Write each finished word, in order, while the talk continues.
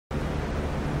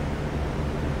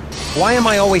Why am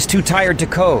I always too tired to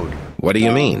code? What do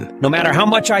you mean? No matter how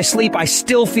much I sleep, I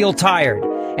still feel tired.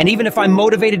 And even if I'm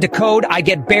motivated to code, I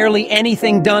get barely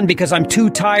anything done because I'm too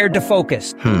tired to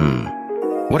focus.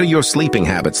 What are your sleeping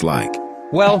habits like?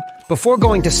 Well, before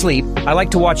going to sleep, I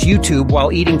like to watch YouTube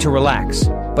while eating to relax.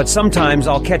 But sometimes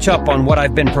I'll catch up on what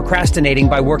I've been procrastinating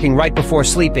by working right before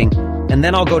sleeping, and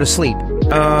then I'll go to sleep.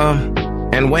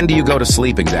 And when do you go to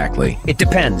sleep exactly? It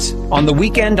depends. On the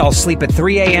weekend, I'll sleep at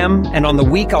 3 a.m., and on the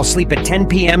week, I'll sleep at 10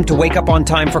 p.m. to wake up on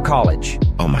time for college.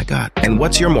 Oh my God. And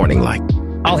what's your morning like?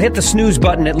 I'll hit the snooze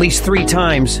button at least 3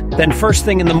 times. Then first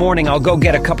thing in the morning, I'll go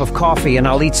get a cup of coffee and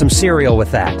I'll eat some cereal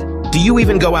with that. Do you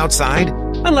even go outside?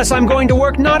 Unless I'm going to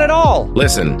work, not at all.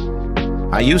 Listen,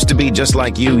 I used to be just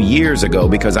like you years ago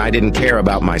because I didn't care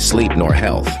about my sleep nor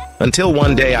health. Until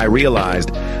one day I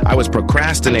realized I was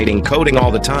procrastinating coding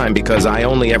all the time because I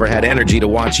only ever had energy to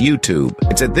watch YouTube.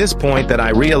 It's at this point that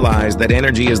I realized that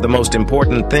energy is the most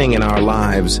important thing in our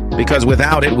lives, because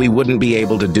without it we wouldn't be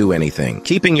able to do anything.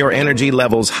 Keeping your energy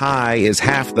levels high is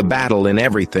half the battle in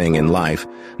everything in life,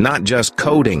 not just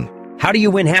coding. How do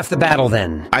you win half the battle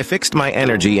then? I fixed my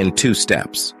energy in 2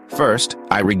 steps. First,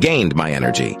 I regained my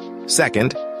energy.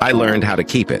 Second, I learned how to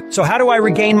keep it. So how do I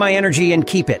regain my energy and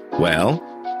keep it? Well,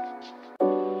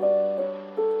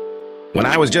 when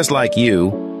I was just like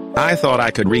you, I thought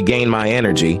I could regain my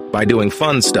energy by doing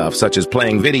fun stuff such as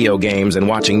playing video games and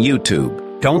watching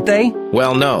YouTube. Don't they?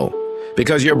 Well, no,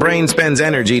 because your brain spends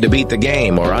energy to beat the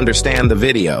game or understand the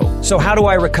video. So how do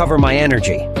I recover my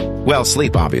energy? Well,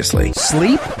 sleep, obviously.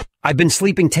 Sleep? I've been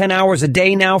sleeping 10 hours a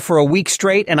day now for a week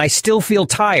straight, and I still feel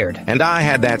tired. And I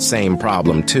had that same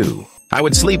problem, too. I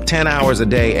would sleep 10 hours a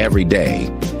day every day,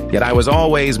 yet I was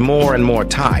always more and more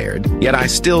tired, yet I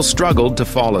still struggled to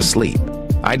fall asleep.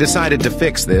 I decided to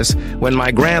fix this when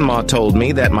my grandma told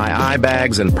me that my eye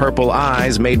bags and purple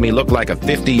eyes made me look like a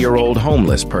 50-year-old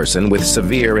homeless person with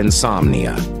severe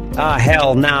insomnia. Ah,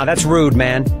 hell, nah, that's rude,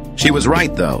 man. She was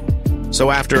right, though. So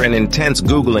after an intense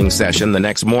Googling session the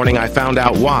next morning, I found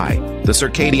out why. The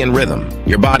circadian rhythm.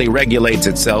 Your body regulates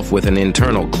itself with an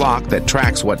internal clock that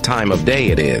tracks what time of day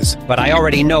it is. But I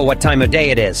already know what time of day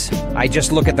it is. I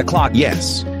just look at the clock.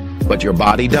 Yes, but your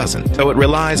body doesn't. So it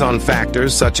relies on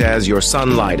factors such as your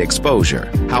sunlight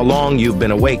exposure, how long you've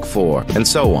been awake for, and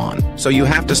so on. So you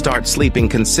have to start sleeping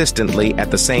consistently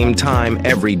at the same time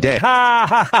every day. Ha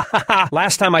ha ha ha ha!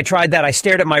 Last time I tried that, I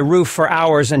stared at my roof for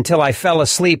hours until I fell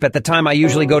asleep at the time I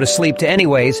usually go to sleep to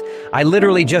anyways. I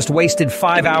literally just wasted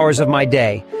 5 hours of my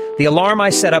day. The alarm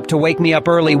I set up to wake me up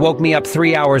early woke me up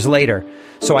 3 hours later.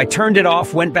 So I turned it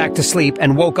off, went back to sleep,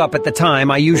 and woke up at the time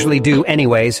I usually do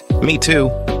anyways. Me too.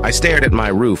 I stared at my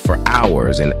roof for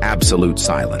hours in absolute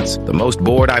silence, the most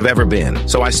bored I've ever been.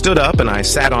 So I stood up and I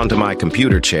sat onto my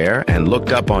computer chair and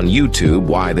looked up on YouTube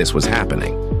why this was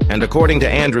happening. And according to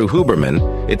Andrew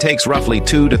Huberman, it takes roughly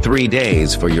 2 to 3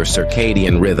 days for your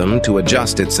circadian rhythm to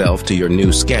adjust itself to your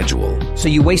new schedule. So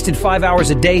you wasted 5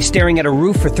 hours a day staring at a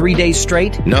roof for 3 days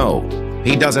straight? No,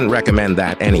 he doesn't recommend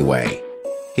that anyway.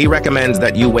 He recommends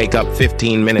that you wake up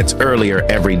 15 minutes earlier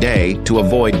every day to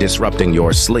avoid disrupting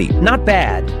your sleep. Not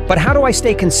bad, but how do I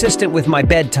stay consistent with my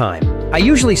bedtime? I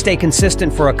usually stay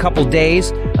consistent for a couple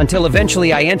days until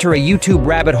eventually I enter a YouTube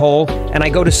rabbit hole and I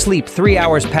go to sleep 3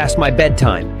 hours past my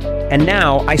bedtime. And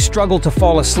now I struggle to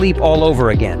fall asleep all over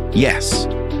again. Yes,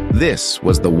 this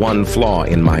was the one flaw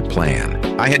in my plan.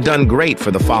 I had done great for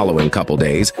the following couple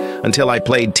days until I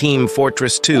played Team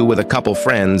Fortress 2 with a couple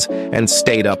friends and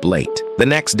stayed up late. The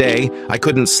next day, I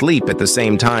couldn't sleep at the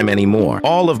same time anymore.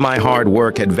 All of my hard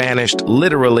work had vanished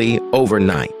literally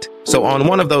overnight. So on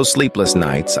one of those sleepless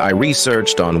nights, I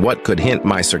researched on what could hint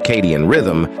my circadian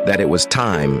rhythm that it was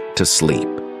time to sleep.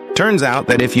 Turns out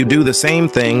that if you do the same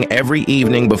thing every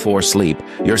evening before sleep,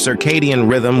 your circadian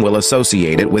rhythm will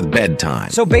associate it with bedtime.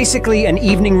 So basically an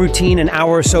evening routine an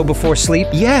hour or so before sleep?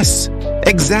 Yes,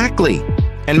 exactly.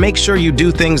 And make sure you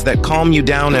do things that calm you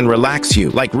down and relax you,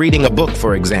 like reading a book,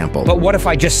 for example. But what if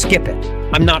I just skip it?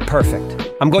 I'm not perfect.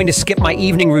 I'm going to skip my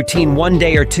evening routine 1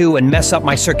 day or 2 and mess up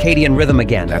my circadian rhythm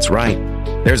again. That's right.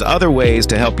 There's other ways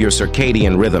to help your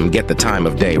circadian rhythm get the time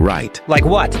of day right. Like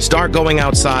what? Start going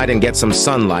outside and get some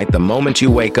sunlight the moment you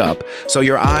wake up, so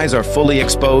your eyes are fully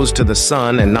exposed to the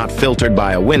sun and not filtered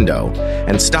by a window.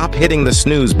 And stop hitting the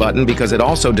snooze button because it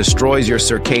also destroys your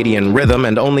circadian rhythm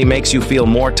and only makes you feel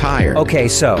more tired. Okay,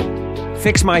 so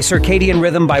fix my circadian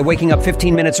rhythm by waking up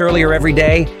 15 minutes earlier every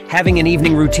day, having an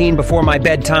evening routine before my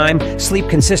bedtime, sleep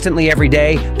consistently every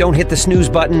day, don't hit the snooze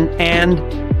button, and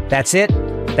that's it?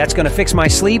 That's gonna fix my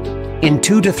sleep in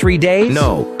 2 to 3 days?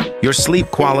 No, your sleep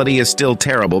quality is still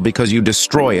terrible because you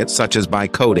destroy it, such as by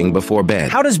coding before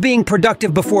bed. How does being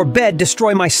productive before bed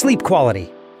destroy my sleep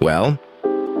quality? Well,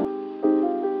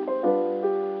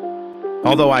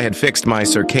 although I had fixed my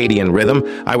circadian rhythm,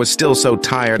 I was still so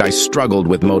tired I struggled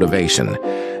with motivation.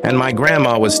 And my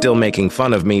grandma was still making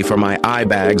fun of me for my eye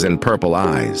bags and purple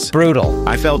eyes. Brutal.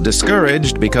 I felt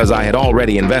discouraged because I had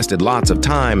already invested lots of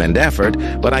time and effort,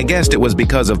 but I guessed it was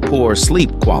because of poor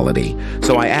sleep quality.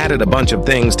 So I added a bunch of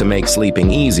things to make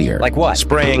sleeping easier. Like what?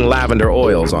 Spraying lavender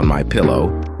oils on my pillow,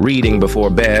 reading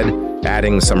before bed,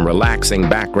 adding some relaxing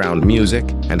background music,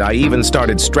 and I even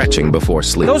started stretching before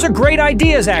sleep. Those are great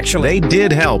ideas, actually. They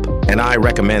did help, and I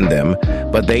recommend them,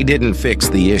 but they didn't fix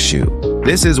the issue.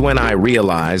 This is when I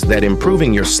realized that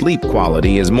improving your sleep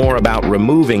quality is more about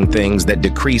removing things that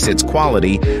decrease its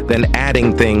quality than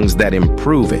adding things that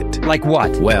improve it. Like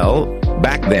what? Well,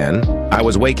 back then, I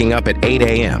was waking up at 8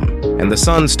 a.m., and the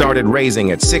sun started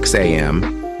raising at 6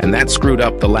 a.m., and that screwed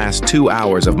up the last 2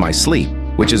 hours of my sleep,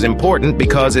 which is important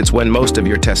because it's when most of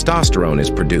your testosterone is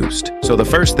produced. So the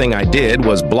first thing I did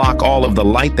was block all of the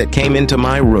light that came into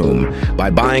my room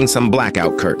by buying some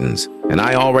blackout curtains, and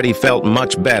I already felt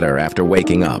much better after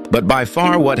waking up. But by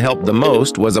far what helped the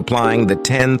most was applying the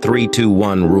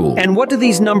 10-3-2-1 rule. And what do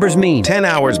these numbers mean? 10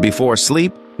 hours before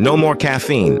sleep, no more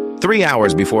caffeine. 3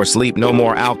 hours before sleep, no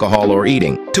more alcohol or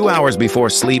eating. 2 hours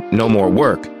before sleep, no more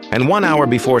work. And 1 hour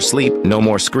before sleep, no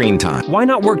more screen time. Why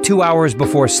not work 2 hours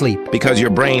before sleep? Because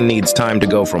your brain needs time to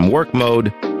go from work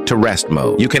mode to rest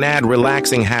mode. You can add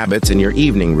relaxing habits in your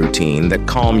evening routine that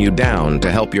calm you down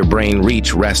to help your brain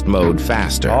reach rest mode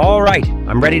faster. All right,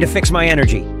 I'm ready to fix my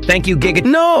energy. Thank you, Giga.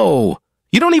 No!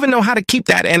 You don't even know how to keep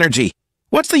that energy.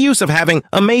 What's the use of having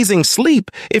amazing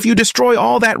sleep if you destroy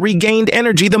all that regained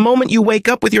energy the moment you wake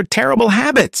up with your terrible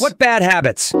habits? What bad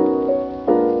habits?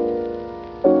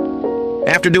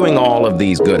 After doing all of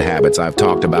these good habits I've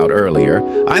talked about earlier,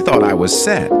 I thought I was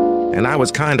set. And I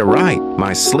was kinda right.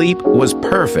 My sleep was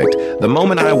perfect. The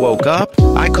moment I woke up,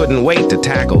 I couldn't wait to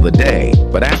tackle the day.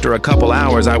 But after a couple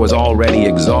hours, I was already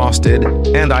exhausted,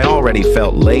 and I already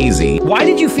felt lazy. Why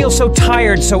did you feel so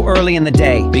tired so early in the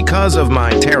day? Because of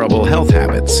my terrible health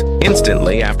habits.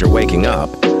 Instantly after waking up,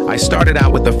 I started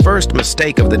out with the first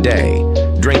mistake of the day,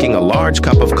 drinking a large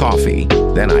cup of coffee.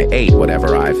 Then I ate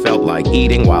whatever I felt like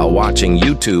eating while watching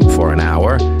YouTube for an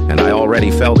hour, and I already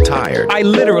felt tired. I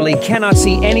literally cannot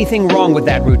see anything wrong with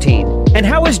that routine. And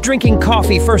how is drinking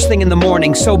coffee first thing in the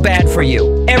morning so bad for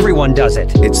you? Everyone does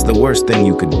it. It's the worst thing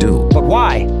you could do. But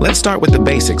why? Let's start with the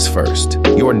basics first.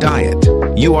 Your diet.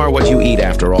 You are what you eat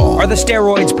after all. Are the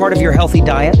steroids part of your healthy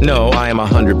diet? No, I am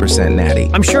 100% natty.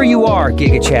 I'm sure you are,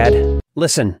 Giga Chad.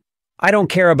 Listen, I don't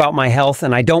care about my health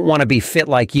and I don't want to be fit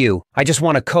like you. I just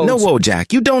want to coach. No,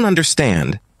 Wojak, you don't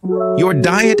understand. Your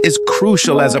diet is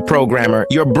crucial as a programmer.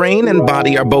 Your brain and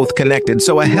body are both connected,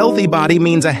 so a healthy body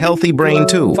means a healthy brain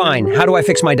too. Fine, how do I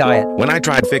fix my diet? When I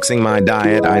tried fixing my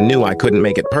diet, I knew I couldn't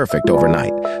make it perfect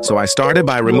overnight. So I started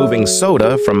by removing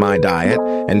soda from my diet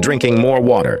and drinking more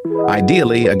water.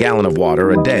 Ideally, a gallon of water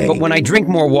a day. But when I drink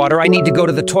more water, I need to go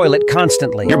to the toilet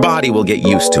constantly. Your body will get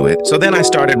used to it. So then I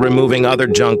started removing other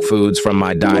junk foods from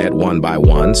my diet one by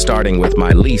one, starting with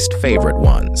my least favorite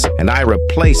ones. And I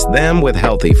replaced them with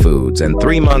healthy foods, and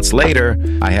 3 months later,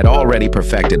 I had already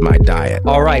perfected my diet.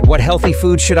 All right, what healthy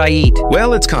food should I eat?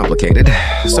 Well, it's complicated,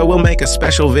 so we'll make a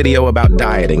special video about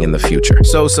dieting in the future.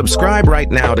 So subscribe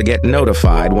right now to get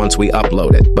notified once we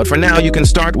upload it. But for now, you can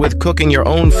start with cooking your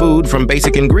own food from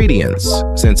basic ingredients,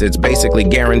 since it's basically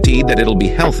guaranteed that it'll be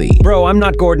healthy. Bro, I'm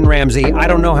not Gordon Ramsay. I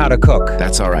don't know how to cook.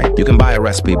 That's all right. You can buy a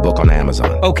recipe book on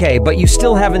Amazon. Okay, but you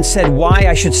still haven't said why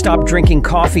I should stop drinking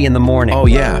coffee in the morning. Oh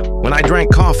yeah, when I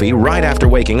drank coffee right after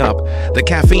waking up, the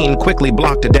caffeine quickly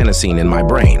blocked adenosine in my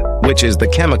brain, which is the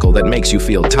chemical that makes you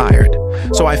feel tired.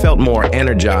 So I felt more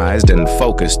energized and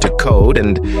focused to code,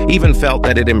 and even felt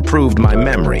that it improved my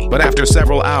memory. But after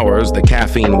several hours, the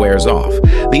caffeine wears off.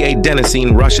 The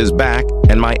adenosine rushes back,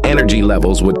 and my energy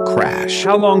levels would crash.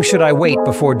 How long should I wait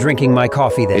before drinking my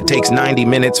coffee then? It takes 90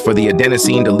 minutes for the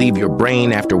adenosine to leave your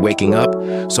brain after waking up,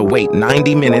 so wait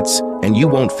 90 minutes and you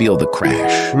won't feel the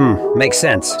crash. Makes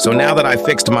sense. So now that I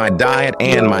fixed my diet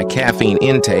and my caffeine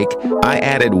intake, I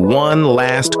added one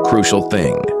last crucial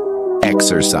thing.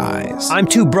 Exercise. I'm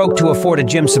too broke to afford a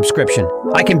gym subscription.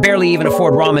 I can barely even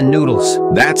afford ramen noodles.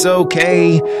 That's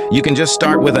okay. You can just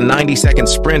start with a 90-second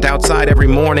sprint outside every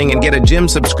morning and get a gym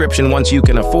subscription once you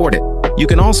can afford it. You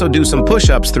can also do some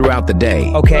push-ups throughout the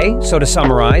day. Okay, so to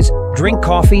summarize, drink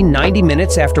coffee 90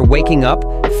 minutes after waking up,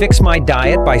 fix my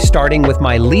diet by starting with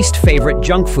my least favorite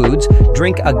junk foods,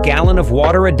 drink a gallon of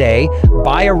water a day,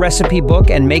 buy a recipe book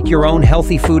and make your own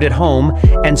healthy food at home,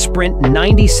 and sprint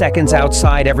 90 seconds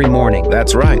outside every morning.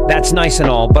 That's right. That's nice and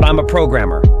all, but I'm a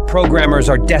programmer. programmers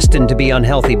are destined to be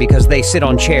unhealthy because they sit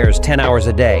on chairs 10 hours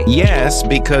a day. Yes,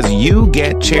 because you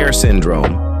get chair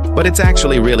syndrome, but it's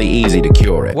actually really easy to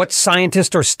cure it. What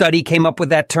scientist or study came up with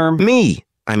that term? Me.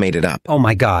 I made it up. Oh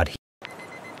my God.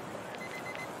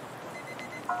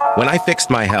 When I fixed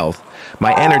my health,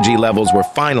 my energy levels were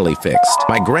finally fixed.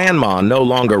 My grandma no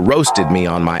longer roasted me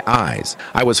on my eyes.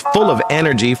 I was full of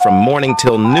energy from morning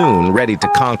till noon, ready to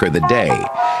conquer the day.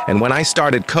 And when I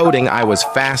started coding, I was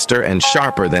faster and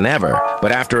sharper than ever.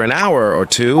 But after an hour or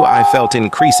two, I felt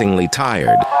increasingly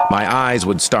tired. My eyes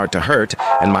would start to hurt,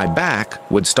 and my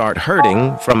back would start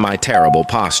hurting from my terrible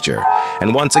posture.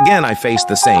 And once again, I faced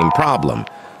the same problem.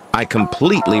 I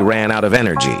completely ran out of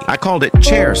energy. I called it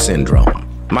chair syndrome.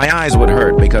 My eyes would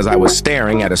hurt because I was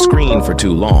staring at a screen for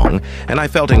too long, and I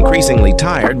felt increasingly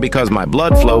tired because my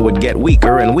blood flow would get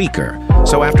weaker and weaker.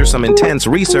 So after some intense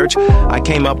research, I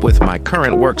came up with my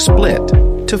current work split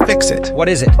to fix it. What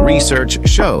is it? Research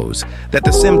shows that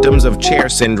the symptoms of chair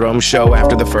syndrome show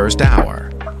after the first hour.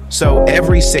 So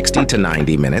every 60 to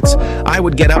 90 minutes, I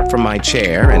would get up from my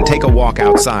chair and take a walk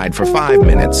outside for 5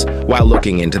 minutes while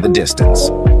looking into the distance.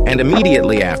 And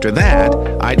immediately after that,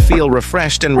 I'd feel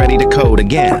refreshed and ready to code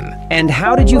again. And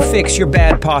how did you fix your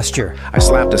bad posture? I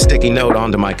slapped a sticky note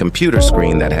onto my computer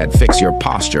screen that had "Fix Your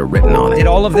Posture" written on it. Did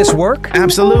all of this work?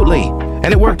 Absolutely.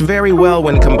 And it worked very well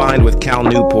when combined with Cal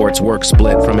Newport's work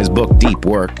split from his book Deep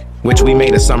Work, which we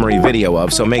made a summary video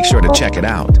of, so make sure to check it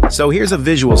out. So here's a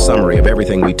visual summary of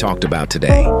everything we talked about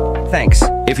today. Thanks.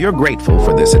 If you're grateful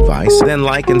for this advice, then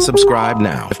like and subscribe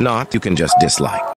now. If not, you can just dislike.